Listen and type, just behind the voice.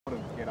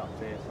get up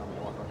there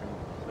something like I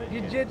can.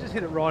 You just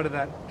hit it right at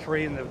that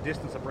tree in the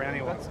distance of Brownie.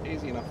 That's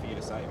easy enough for you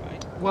to say,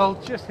 mate. Well,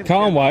 just hit it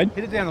Come on, Wade.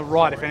 Hit it down the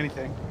right, if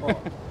anything. Oh.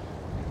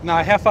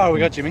 No, how far have we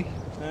got, Jimmy?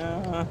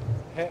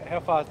 How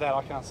far is that?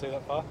 I can't see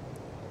that far.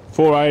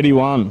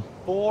 481.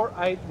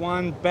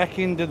 481 back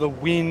into the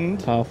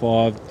wind. Par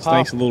 5.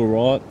 Snake's a little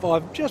right.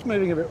 5, just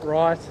moving a bit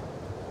right.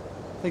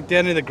 I think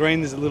down near the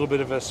green there's a little bit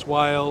of a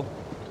swale,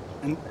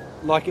 and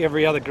like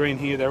every other green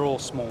here, they're all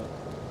small.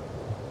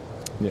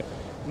 Yeah.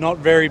 Not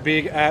very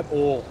big at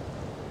all.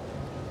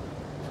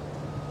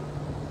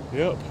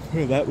 Yep,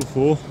 heard that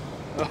before.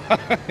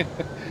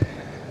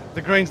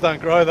 The greens don't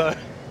grow though.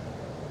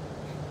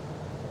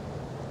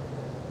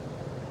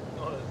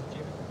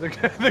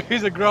 The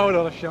greens are growing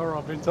on a shower,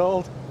 I've been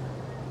told.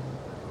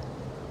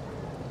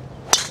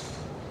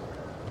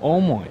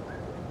 Oh my.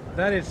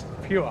 That is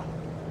pure.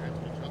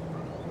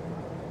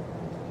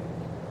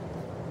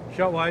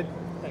 Shot, Wade.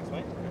 Thanks,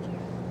 mate.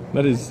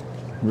 That is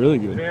really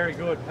good. Very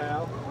good,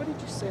 pal. Why did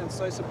you sound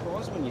so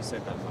surprised when you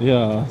said that, mate?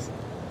 Yeah.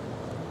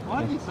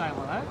 I didn't say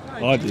like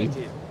that. No, I did.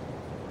 He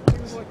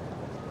was like,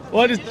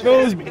 Well, I just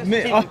thought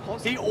it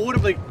was He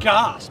audibly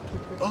gasped.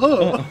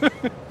 Oh.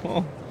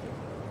 Oh,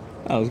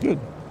 that was good.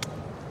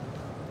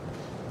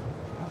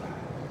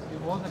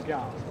 It was a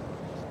gasp.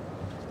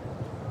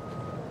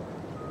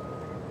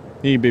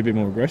 You can be a bit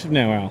more aggressive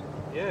now, Al.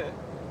 Yeah.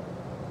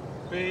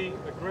 Be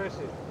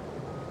aggressive.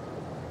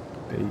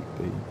 Be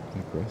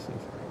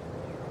aggressive.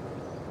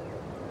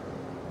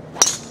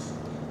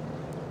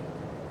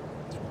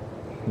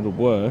 It'll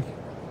work.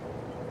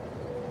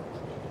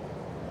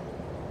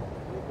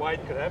 Wade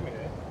could have me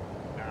there.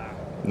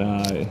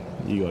 No,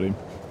 you got him.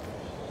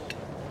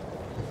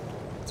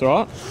 It's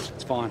alright?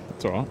 It's fine.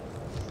 It's alright.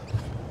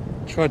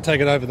 Try to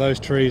take it over those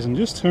trees and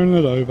just turn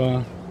it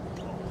over.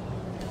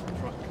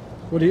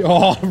 What do you?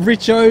 Oh,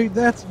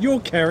 Richo, you're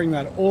carrying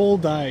that all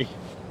day.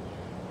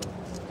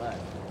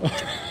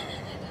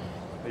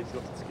 he's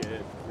got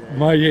scared. Yeah.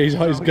 Mate,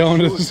 yeah, he's going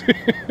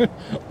to.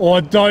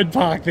 Oh, don't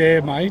park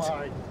there, mate.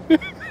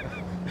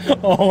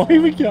 Oh,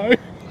 here we go.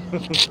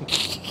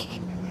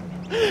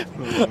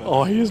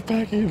 Oh, he is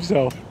backing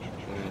himself.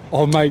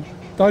 Oh, mate,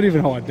 don't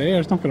even hide there.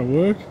 It's not going to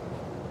work.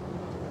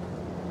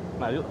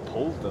 Mate, he got the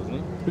pulls, doesn't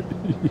he?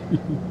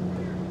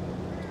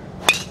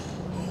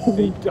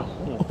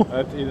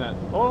 That's in that.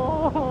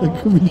 Oh!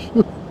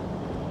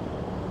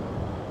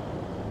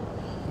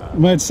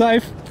 Mate,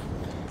 safe.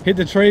 Hit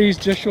the trees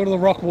just short of the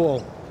rock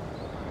wall.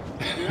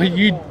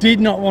 You did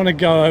not want to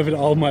go over to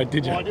old mate,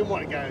 did you? Well, I didn't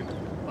want to go,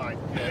 mate.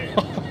 Yeah.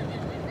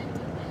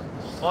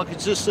 I could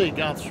just see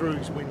going through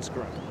his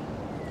windscreen.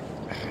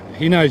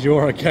 He knows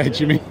you're okay,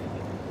 Jimmy.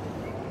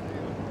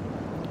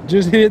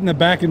 Just hit it in the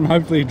back and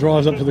hopefully he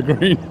drives up to the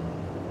green.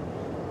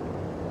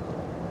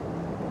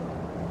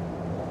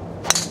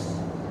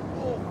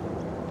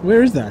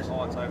 Where is that?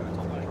 Oh, it's over the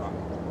top of the truck.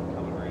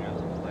 Couple of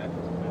greenhouses on the left.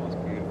 Oh, it's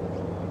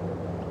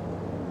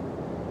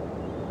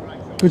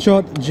beautiful. Good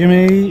shot,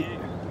 Jimmy.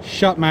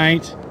 Shut,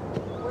 mate.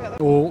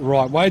 All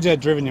right, Wade's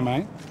out-driven you,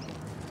 mate.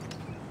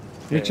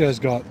 Richo's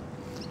got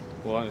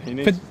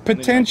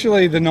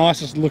potentially the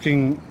nicest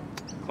looking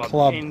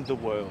club in the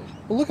world.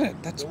 Well, look at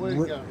it. That's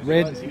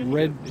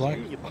red, black.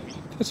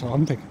 That's what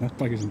I'm thinking. That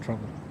buggy's in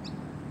trouble.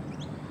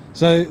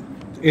 So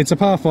it's a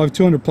par 5,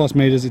 200 plus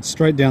meters. It's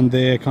straight down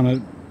there, kind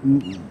of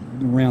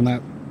around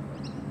that.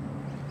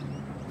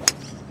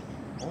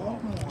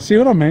 See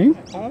what I mean?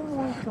 Oh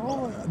my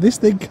god. This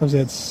thing comes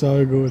out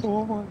so good.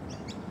 Oh my.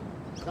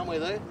 Somewhere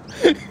there.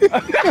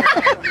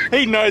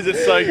 He knows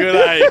it's so good,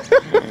 eh?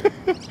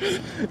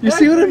 You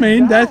see what I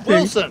mean? That thing.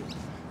 Wilson.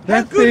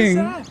 That thing.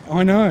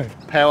 I know.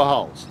 Power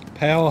holes.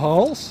 Power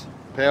holes.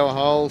 Power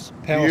holes.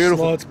 Power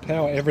beautiful. slots.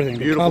 Power everything.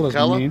 Beautiful the colour's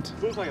colour. mint.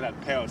 Looks like that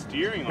power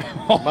steering on it.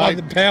 Oh, Mate.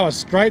 the power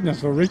straightness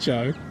for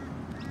Richo.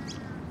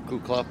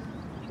 Good club.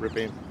 Rip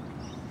in.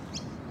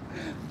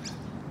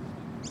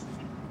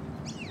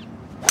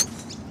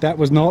 That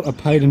was not a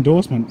paid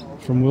endorsement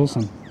from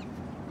Wilson.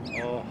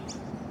 Oh.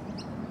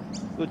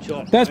 Good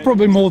shot. That's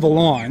probably more the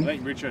line. I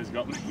think Richo's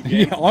got me.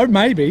 Yeah, I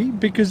maybe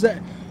because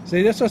that.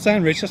 See, that's what I'm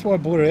saying, Rich. That's why I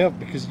bought it out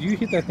because you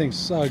hit that thing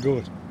so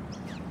good.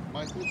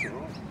 Mate, that's all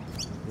right.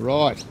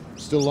 Right.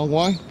 Still a long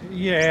way?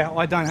 Yeah,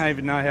 I don't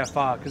even know how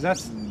far because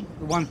that's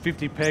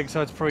 150 peg,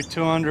 so it's probably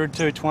 200,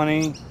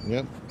 220,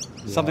 Yep.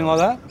 something like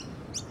that.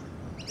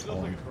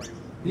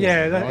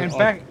 Yeah, that, and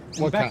back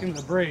can't- in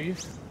the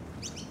breeze.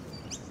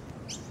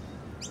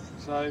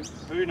 So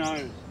who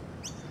knows?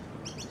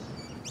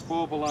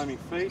 4 below me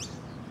feet.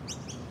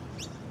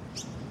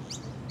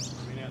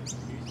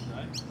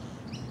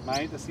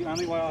 Mate, that's the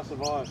only way I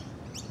survive.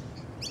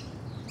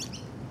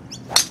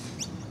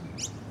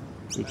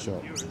 Good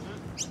shot.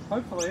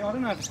 Hopefully, I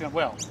don't know if it's going to,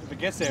 well, if it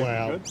gets there,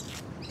 Wow. it'll be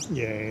good.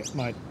 Yeah,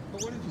 mate.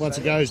 Once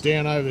it goes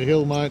down over the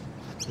hill, mate,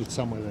 it's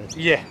somewhere there.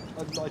 Yeah,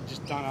 I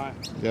just don't know.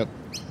 Yep.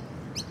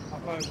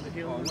 Up over the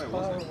hill, Oh, where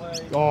far was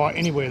away. Oh,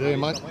 anywhere there,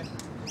 mate.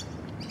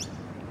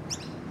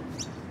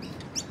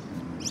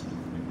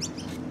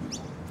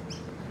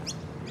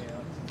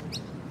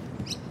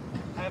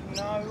 I have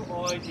no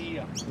goes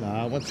here.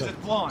 No, once It's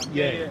up, blind.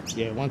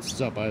 yeah, once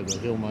it's up over the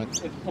hill, mate.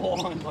 It's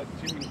blind like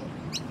Jimmy.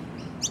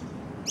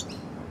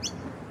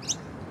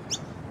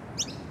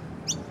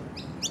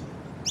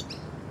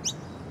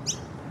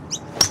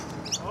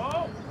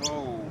 Oh.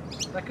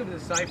 That could be a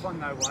safe one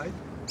though, Wade.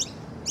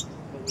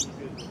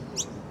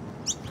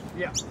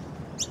 Yeah.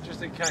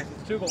 Just in case.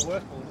 It's 2 ball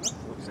worse ball,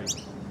 isn't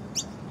it?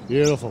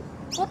 Beautiful.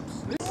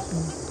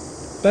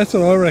 That's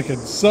what I reckon.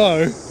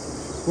 So,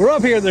 we're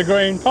up here at the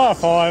green, par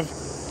 5,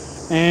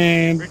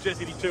 and Richard's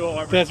hitting 2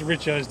 hybrid. that's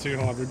Richo's 2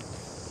 hybrid.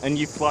 And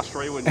you flush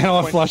 3 wood. And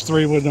I flushed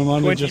 3 wood and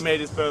I'm 20 just...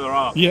 metres further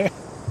up. Yeah.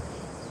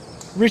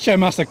 Richo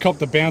must have copped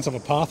the bounce of a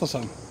path or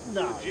something.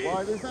 No,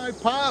 why, there's no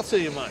pass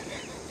here, mate.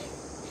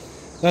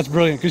 That's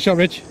brilliant. Good shot,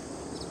 Rich.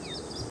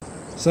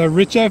 So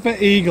Richo for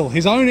eagle.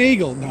 His own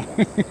eagle. No.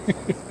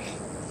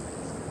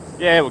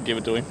 Yeah, we'll give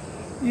it to him.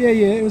 Yeah,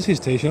 it was his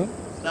tee shot.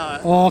 No.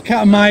 Oh,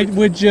 cut, mate.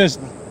 We're just...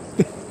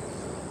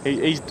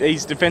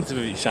 He's defensive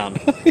of his son.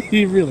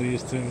 He really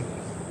is too.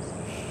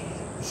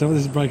 So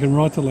this is breaking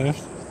right to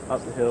left.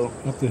 Up the hill.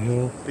 Up the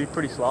hill. Be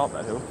pretty slow up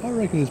that hill. I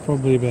reckon there's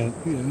probably about,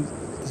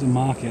 there's a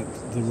mark out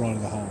to the right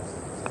of the hole.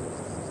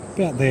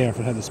 About there if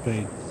it had the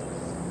speed.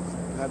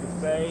 Have the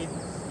speed.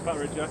 Cut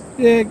Richo.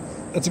 Yeah,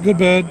 that's a good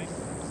bird.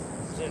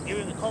 So give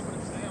him the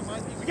confidence now,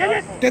 mate. You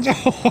Get it!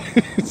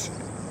 That's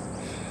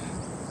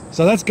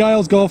So that's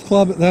Gailes Golf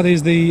Club. That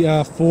is the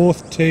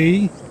 4th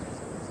tee.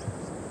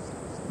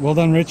 Well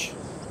done, Rich.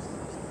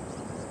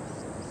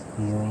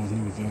 Alright, here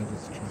we go.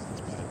 Let's track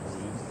this bad boy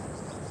in.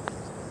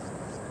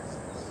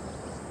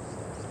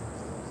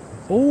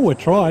 Oh, I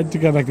tried to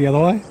go back the other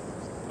way.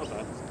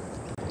 Okay.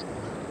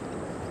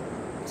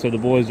 So the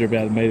boys are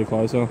about a metre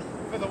closer.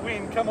 For the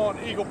win, come on,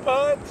 eagle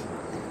putt.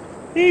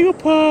 Eagle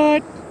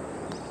putt!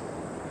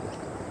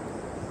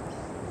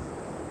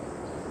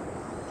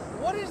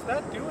 What is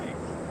that doing?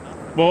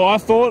 Well, I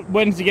thought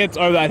once it gets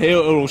over that hill,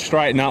 it'll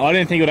straighten up. I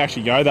didn't think it would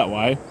actually go that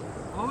way.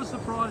 I was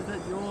surprised that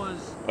yours...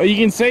 Oh, you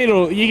can see it.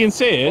 You can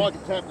see If it. I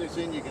can tap this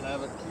in, you can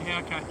have it. Yeah,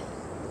 okay.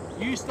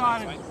 You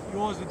started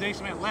yours a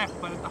decent amount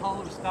left, but at the hole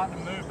it was starting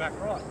to move back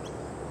right.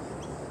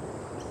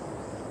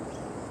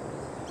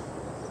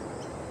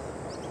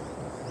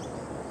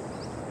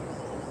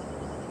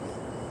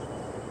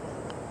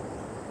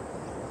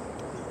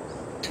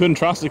 Couldn't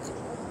trust it.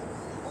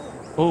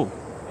 Oh,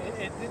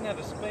 It didn't have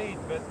a speed,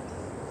 but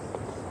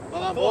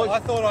Well I done,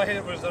 boys. thought I hit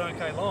it was an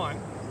okay line.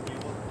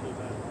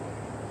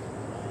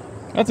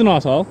 that's a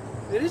nice hole.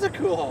 It is a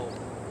cool hole,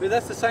 but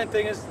that's the same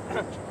thing as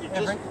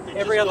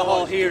every just other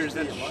hole lies here just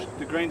is that here, mate.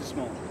 the greens are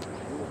small.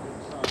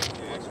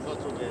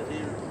 What's about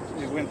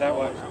here? It went that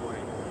way.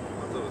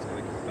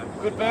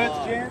 Good birds,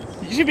 Jan.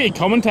 You should be a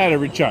commentator,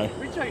 Richo.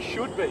 Richo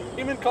should be.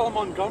 Him and Colin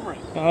Montgomery.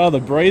 Oh, the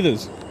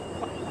breathers.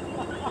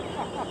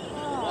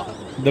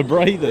 The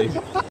breathers.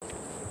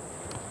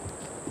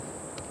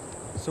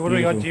 So what do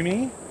we got, Beautiful.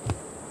 Jimmy?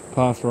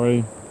 Par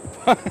 3.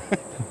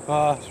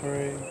 Par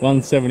 3.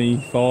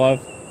 175.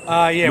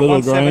 Yeah, Little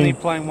 170 green.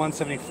 playing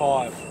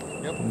 175.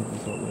 Yep.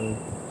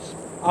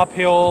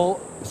 Uphill,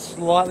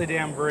 slightly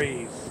down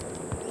breeze.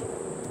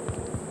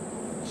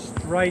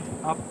 Straight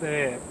up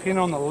there. Pin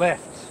on the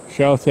left.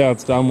 Show us how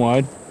it's done,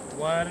 Wade.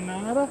 Wide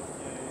another.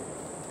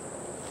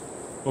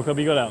 What club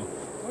you got, Al?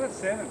 Well, that's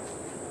 7.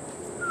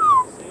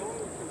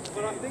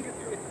 But I think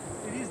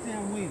it is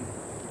downwind.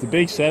 It's a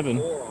big 7.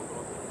 I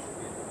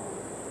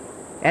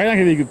reckon that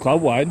could be a good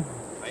club, Wade.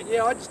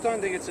 Yeah, I just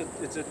don't think it's a.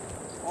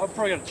 I've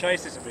probably got to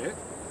chase this a bit.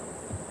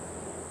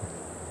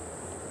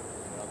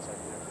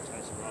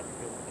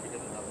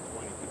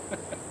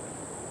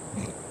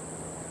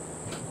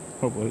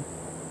 Probably.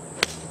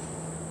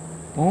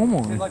 Oh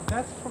See, my. like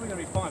that's probably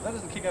going to be fine. If that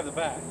doesn't kick over the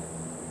back.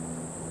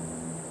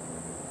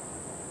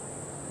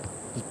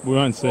 We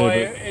won't see, Well,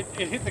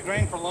 but... it hit the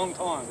green for a long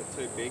time. It's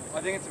too big.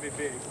 I think it's a bit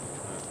big.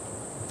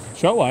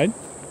 Shot, Wade.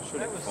 Should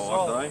That have was 5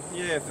 solid. though.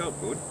 Yeah, it felt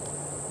good.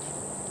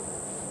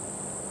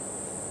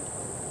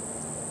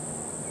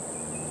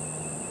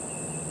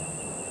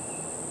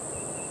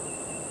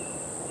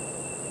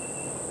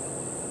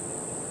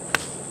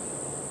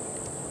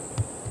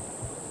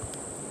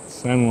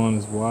 Same line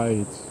as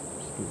Wade. Just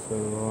a bit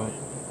further right.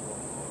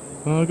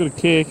 Oh, I got a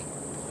kick.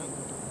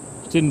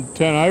 Just didn't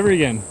turn over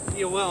again.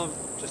 Yeah, well,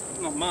 just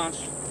not much.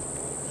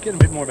 Getting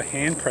a bit more of a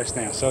hand press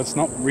now, so it's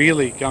not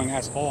really going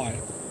as high.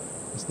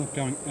 It's not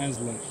going as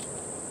left.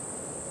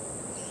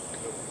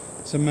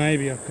 So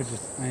maybe I could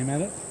just aim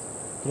at it,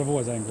 but I've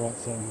always aimed right,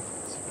 so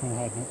it's kind of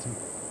hard not to.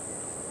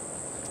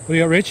 What do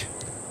you got, Rich?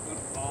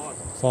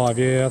 5,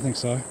 yeah, I think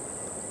so.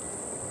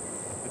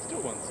 It's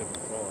still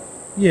 175.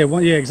 Yeah,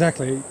 well, yeah,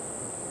 exactly.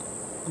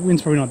 The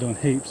wind's probably not doing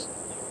heaps.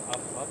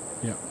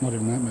 Yeah, not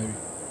even that maybe.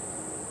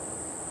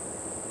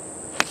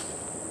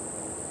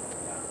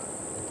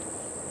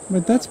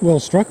 But that's well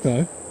struck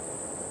though.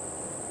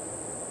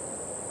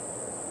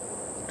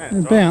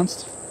 It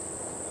bounced.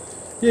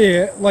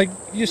 Yeah, like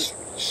you're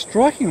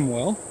striking them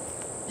well.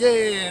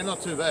 Yeah,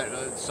 not too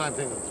bad. Same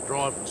thing with the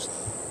drive, just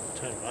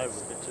turning over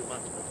a bit too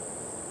much.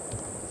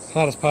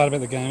 Hardest part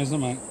about the game, isn't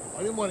it, mate?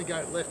 I didn't want to go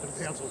left and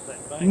bounce off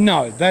that bank.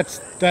 No,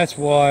 that's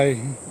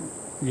why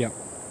Yep.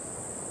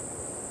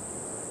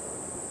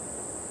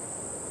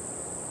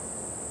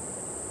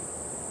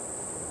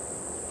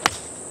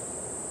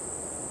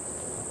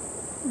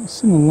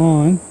 It's in the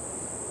line.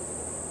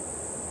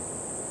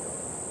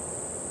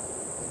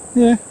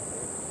 Yeah.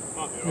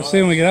 We'll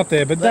see when we get up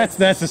there, but that's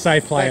a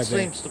safe play That out there.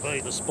 seems to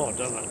be the spot,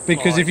 doesn't it?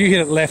 Because if you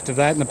hit it left of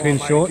that and the pin's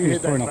mate, short, if you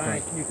it's hit probably that not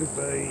great. bank, you could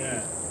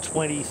be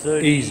 20,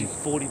 30, Easy.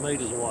 40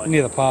 metres away.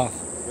 Near the path.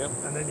 Yep.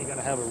 And then you're going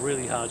to have a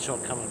really hard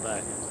shot coming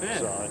back. Yeah.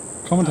 So,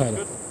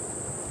 Commentator.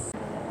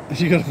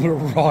 You got to put it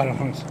right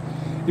on it.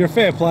 You're a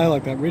fair player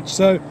like that, Rich.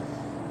 So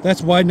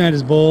that's Wade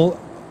Nader's ball,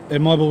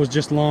 and my ball was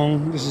just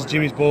long. This is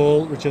Jimmy's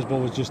ball. Richard's ball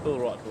was just Still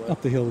right to left.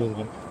 up the hill a little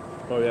bit.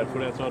 Probably had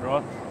foot outside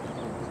right.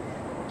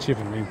 Chip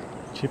him in.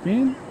 Chip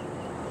in.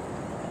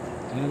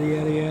 Outy,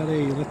 outy,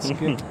 outy. Let's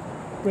get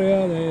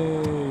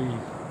rowdy.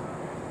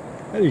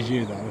 That is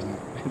you, though, isn't it?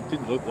 It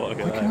didn't look like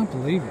it. I can't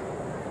believe it.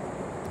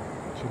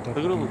 Look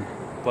at all the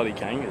bloody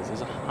kangaroos.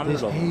 There's 100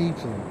 There's of them.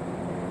 heaps of them.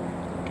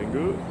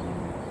 Kangaroo.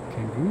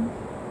 Kangaroo?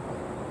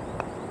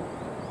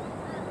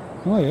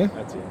 Oh, yeah.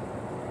 That's it.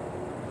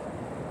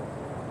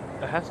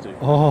 It has to.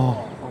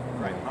 Oh.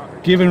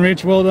 Given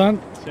Rich, well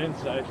done.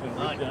 Sensation.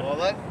 no, Richard. you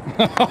like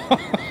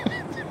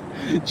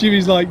that?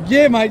 Jimmy's like,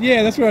 yeah, mate,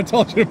 yeah, that's where I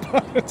told you to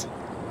put it.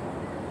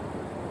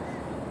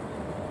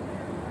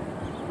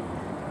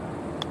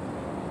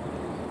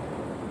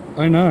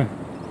 Oh no.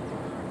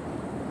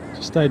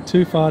 Just stayed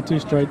too far, too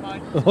straight.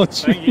 Oh,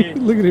 Thank you.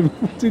 look at him.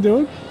 What's he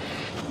doing?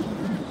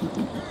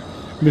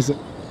 Miss it.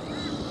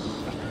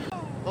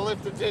 I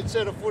left the dead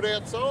set a foot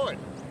outside.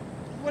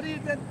 What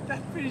did that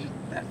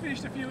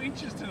finished a few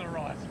inches to the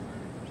right.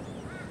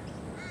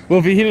 Well,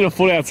 if you hit it a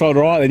foot outside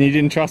right, then you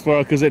didn't trust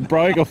where because it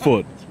broke a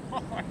foot.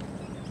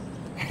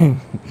 The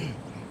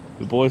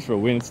boys for a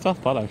win. It's a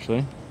tough putt,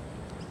 actually.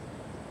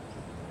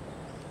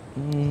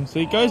 So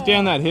he goes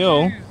down that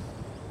hill.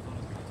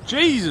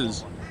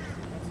 Jesus!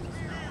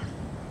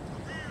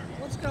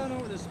 What's going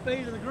on with the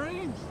speed of the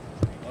greens?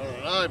 I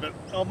don't know, but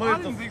I'll I move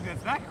didn't the think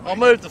that's that quick. I'll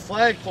move the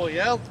flag for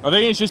you, Al. I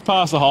think it's just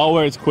past the hole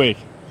where it's quick.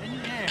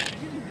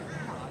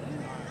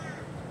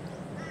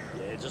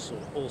 Yeah, it just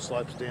all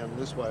slopes down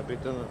this way a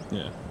bit, doesn't it?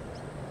 Yeah.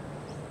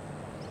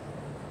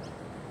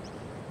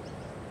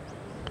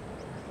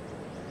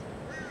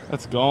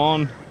 That's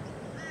gone.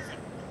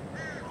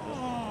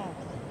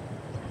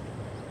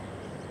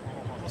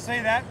 We'll see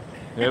that.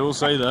 Yeah, we'll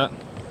see that.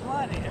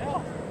 Bloody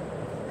hell.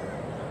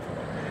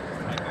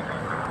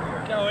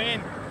 Go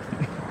in.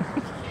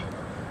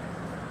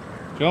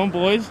 Go on,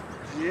 boys.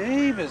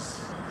 Jeebus.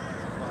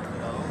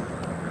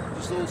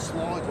 Just all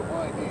slides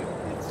away here.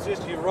 It's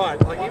just, you're right.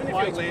 Like, even if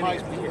Wade's you're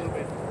pace landing was a little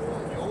bit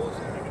on yours,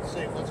 and you can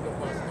see what's got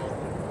past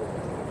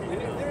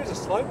the hole. there is a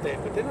slope there,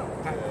 but they're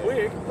not that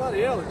quick.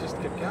 Bloody hell, it just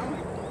kept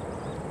going.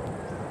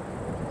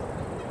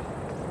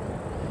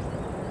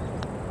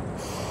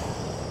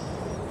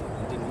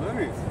 Didn't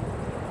move.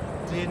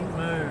 Didn't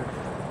move.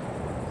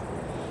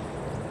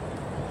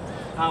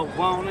 I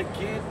wanna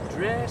get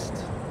dressed.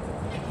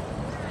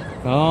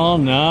 Oh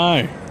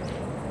no.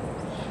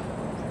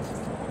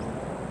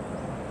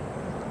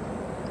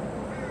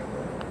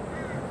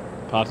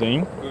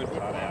 Putting. Good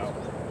putt out.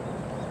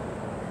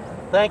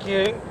 Thank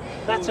you.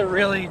 That's a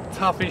really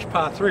toughish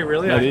par 3,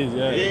 really. That eh? is,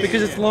 yeah.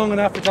 Because it's long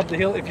enough, it's up the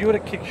hill. If you were to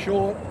kick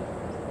short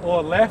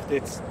or left,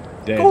 it's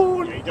Dead.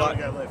 gone. You don't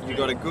go left. You've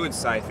got a good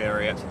safe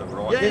area to the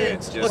right. Yeah, there.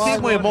 It's I just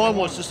think where mine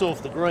was just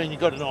off the green, you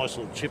got a nice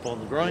little chip on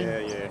the green. yeah,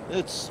 yeah.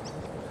 It's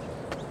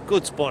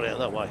good spot out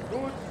that way.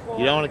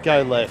 You don't want to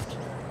go left.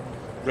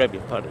 Grab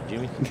your putter,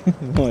 Jimmy.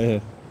 Oh yeah.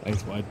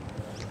 Thanks, Wade.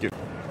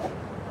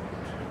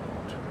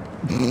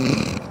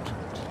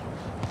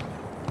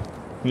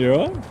 You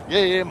alright?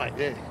 Yeah, mate.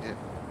 Yeah.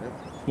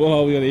 What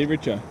hole we got here,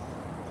 Richo?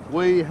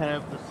 We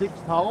have the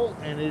 6th hole,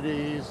 and it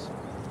is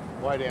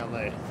way down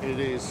there. It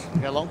is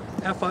how long?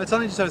 How far? It's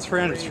only just over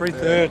 300, it's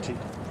 330.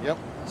 Yep.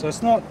 So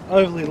it's not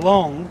overly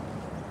long,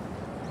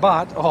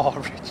 but, oh,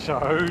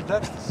 Richo,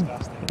 that's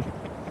disgusting.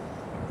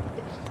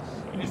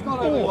 It's not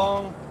overly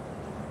long.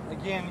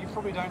 Again, you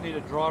probably don't need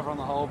a driver on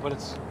the hole, but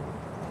it's,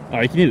 Oh,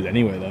 you can hit it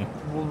anyway though.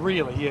 well,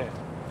 really, yeah.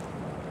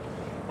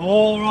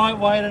 All right,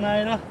 Wade and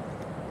Ada.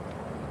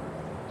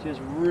 Just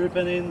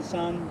ripping in,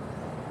 son.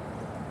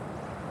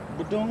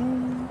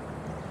 Ba-dong.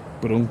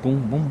 Boom,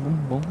 boom, boom,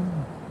 boom,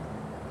 boom.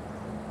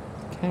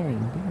 Carrying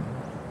beer.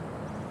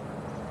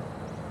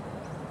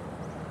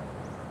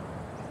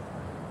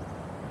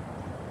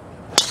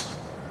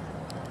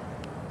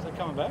 Is that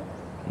coming back?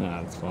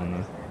 Nah, it's fine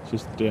though. It's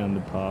just down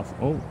the path.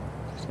 Oh,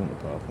 just on the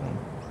path line.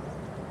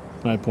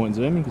 No point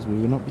zooming because we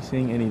will not be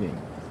seeing anything.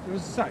 It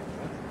was safe.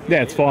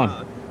 Yeah, it's fine.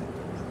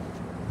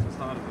 It's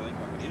hard to believe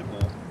I can hit a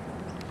ball.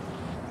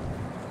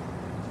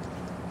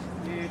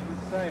 Yeah, it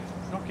was safe.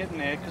 It's not getting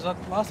there because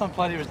last time I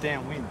played it was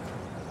downwind.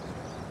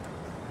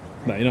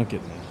 No, you're not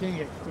getting there. You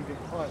can could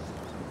get close.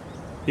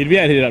 You'd be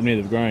able to hit it up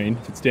near the green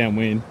if it's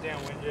downwind.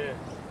 Downwind, yeah.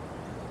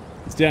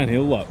 It's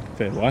downhill, like,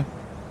 fair way.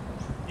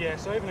 Yeah,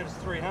 so even if it's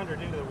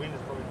 300 into the wind,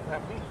 it's probably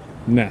not happening.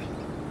 Nah.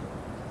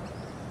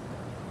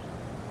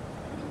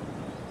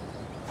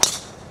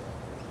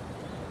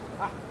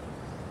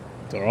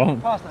 It's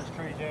alright. Past those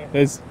trees, yeah.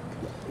 There's,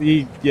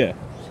 yeah.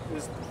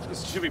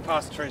 This should be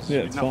past the trees. Yeah,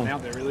 There's it's nothing fine.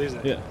 out there, really, is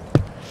it? Yeah.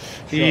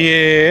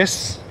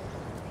 Yes.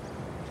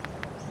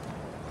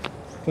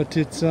 But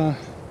it's but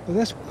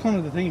that's kind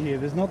of the thing here.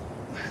 There's not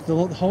the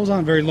holes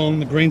aren't very long.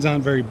 The greens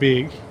aren't very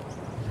big.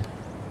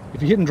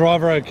 If you're hitting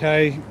driver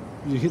okay,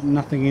 you're hitting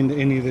nothing into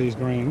any of these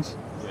greens.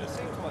 Yeah, it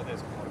seems like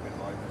there's quite a bit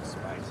of open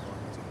space.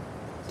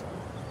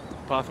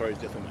 Par 3 is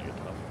definitely make it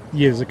tough.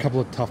 Yeah, there's a couple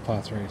of tough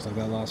par threes like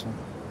that last one.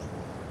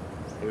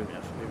 Even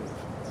if.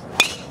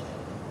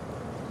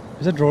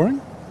 Is that drawing?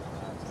 Maybe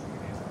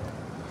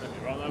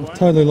right that I've way.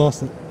 totally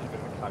lost it.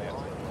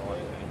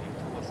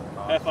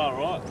 How far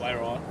right? Way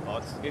right.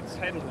 Oh, it's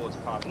heading towards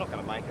the park. I'm not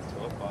going to make it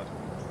to it, but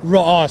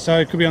Right, oh, so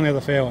it could be on the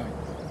other fairway.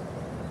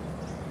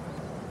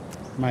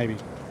 Maybe.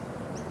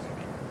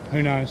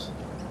 Who knows?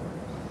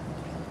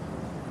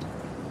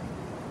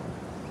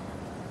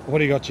 What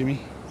do you got, Jimmy?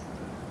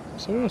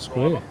 So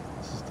square.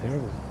 This is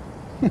terrible.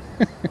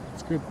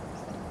 It's good.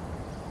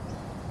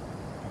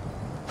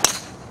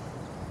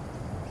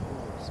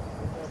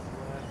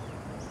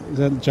 Is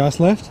that just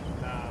left?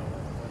 No.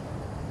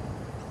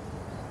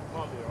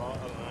 Might be right,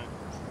 I don't know.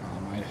 Oh,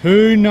 mate.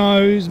 Who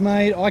knows,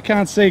 mate? I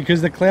can't see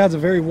because the clouds are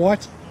very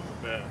white.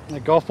 Yeah. The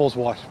golf ball's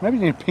white. Maybe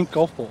you need a pink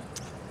golf ball.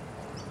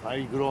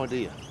 Hey, good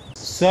idea.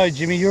 So,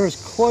 Jimmy, you're as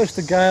close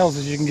to Gailes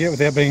as you can get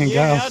without being in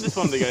Yeah, I Gailes. just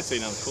wanted to go see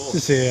another course.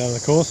 Just see out of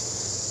the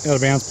course. Out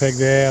of bounds peg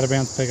there, out of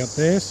bounds peg up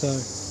there, so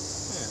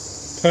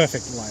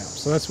perfect layup.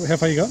 So that's how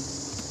far you got?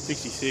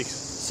 66.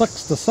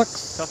 Sucks to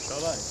sucks. Tough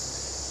shot, eh?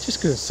 Just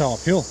because it's so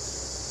uphill.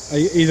 Are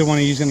you, either one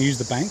of you is going to use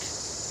the bank?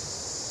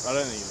 I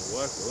don't think it'll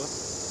work, will it?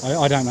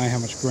 I don't know how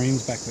much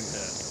green's back there.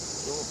 Yeah.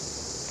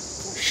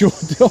 Sure.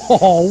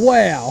 Oh,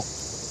 wow.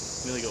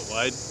 Nearly got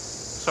Wade.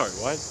 Sorry,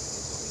 Wade.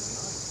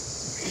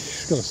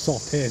 She's got a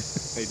soft head.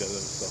 He does have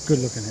a soft. Good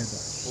looking head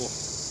though.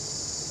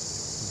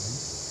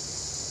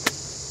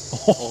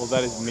 Oh,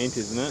 that is mint,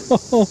 isn't it?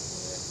 Oh,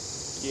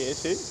 Yeah,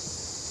 see?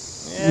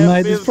 Yeah,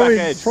 mate, bit there's of the back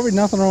edge. probably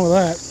nothing wrong with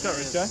that. Shot,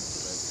 Richo.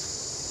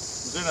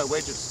 Is there no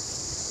wedges?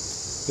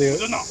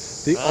 Is it not?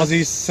 The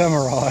Aussie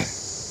Samurai.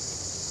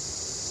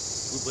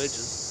 Good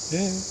wedges.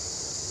 Yeah.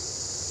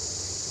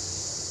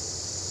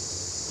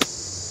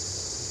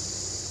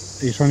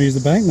 Are you trying to use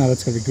the bank? No,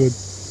 that's going to be good.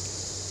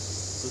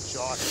 Good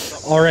shot.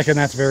 I reckon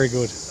that's very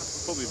good.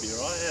 Probably be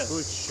right, yeah.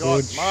 Good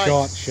shot, Good mate.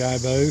 shot,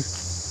 Shabo.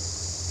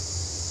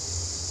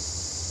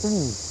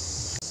 Ooh.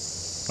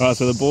 Alright,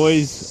 so the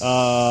boys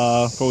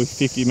are probably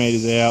 50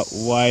 metres out,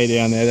 way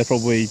down there. They're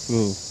probably,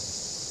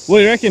 what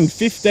do you reckon,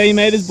 15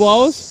 metres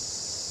blowers?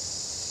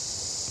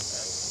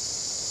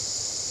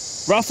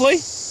 Roughly?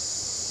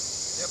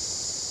 Yep.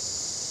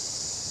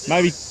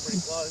 Maybe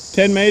Pretty close.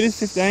 10 metres,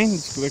 15?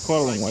 They're quite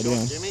a long Great way shot,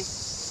 down. Jimmy.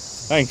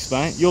 Thanks,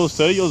 mate. Yours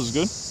too, yours is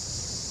good.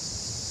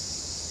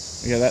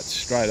 Okay, that's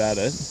straight at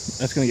it.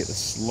 That's going to get the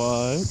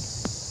slope.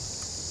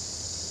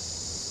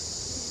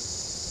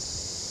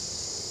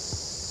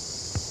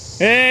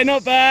 Yeah,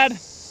 not bad.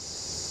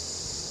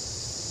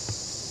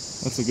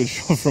 That's a good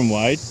shot from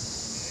Wade.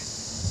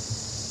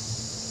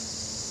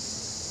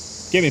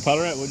 Get me a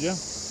putter out, would you?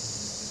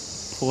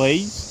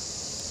 Please.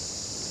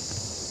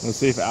 Let's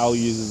see if Al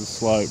uses the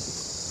slope.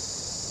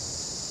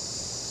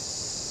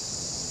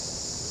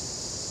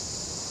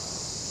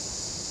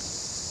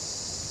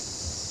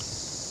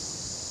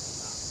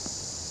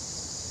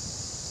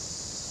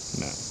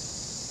 No.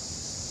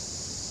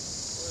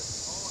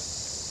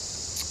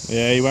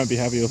 Yeah, he won't be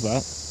happy with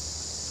that.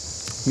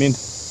 Mint.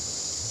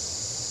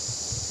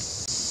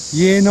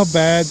 Yeah, not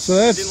bad. So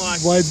that's Didn't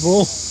like- Wade's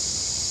ball.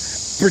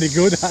 Pretty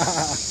good.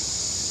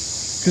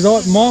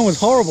 Because mine was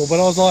horrible, but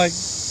I was like,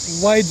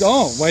 Wade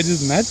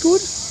isn't that good?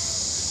 I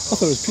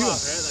thought it was pure. Out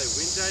there, they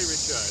win day,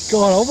 Richo.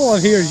 God, all I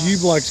hear is you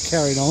blokes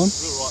carried on.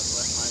 Little right and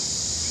left, mate.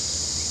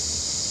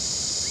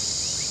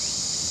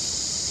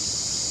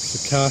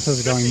 The carters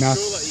are going Actually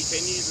nuts. cool that you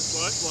can use the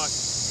slope, like,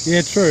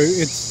 Yeah, true.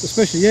 It's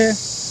especially, yeah,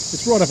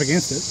 it's right up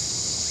against it.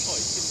 oh,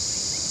 you can.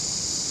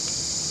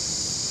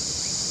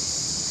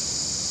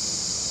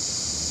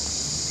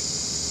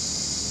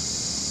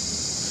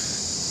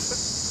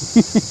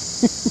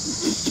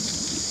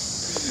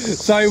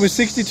 So it was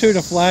 62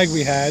 to flag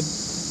we had,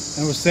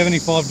 and it was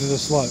 75 to the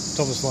slope,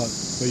 top of the slope,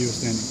 where you were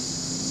standing.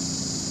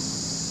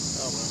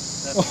 Oh,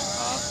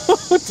 well.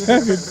 That's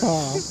Damn it,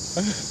 par.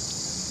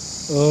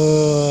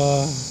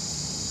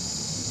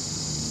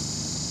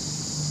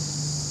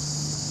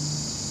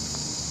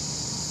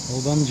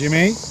 Well done,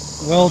 Jimmy.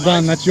 Well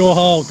done. That's your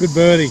hole. Good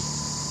birdie.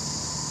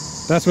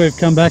 That's where we've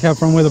come back up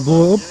from where the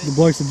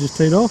blokes have just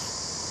teed off.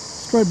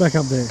 Straight back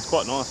up there. It's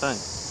quite nice,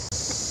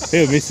 eh?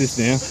 He'll miss this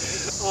now.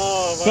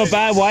 Oh, Not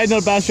bad, Wade.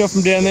 Not a bad shot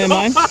from down there,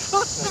 mate.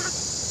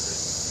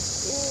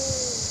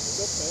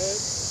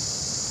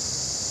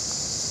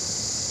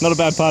 Not a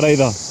bad putt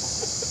either.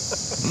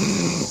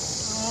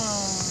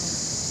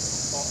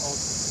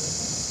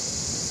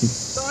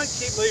 Don't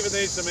keep leaving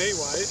these to me,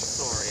 Wade.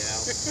 Sorry,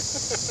 Al.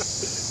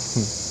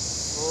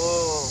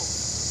 Oh.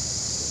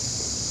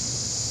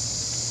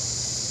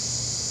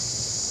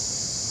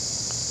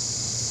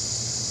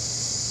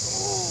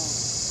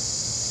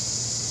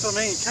 what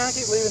I mean. You can't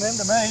keep leaving them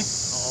to me.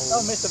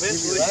 They'll miss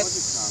eventually. I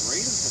just can't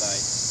read them today.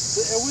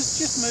 It was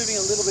just moving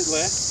a little bit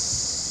left.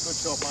 Good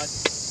shot, mate.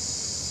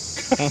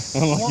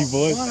 Unlucky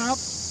boys. One up.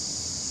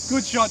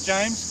 Good shot,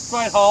 James.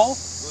 Great hole.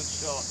 Good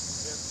shot.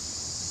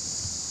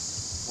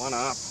 One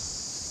up.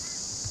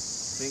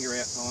 Finger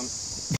out time.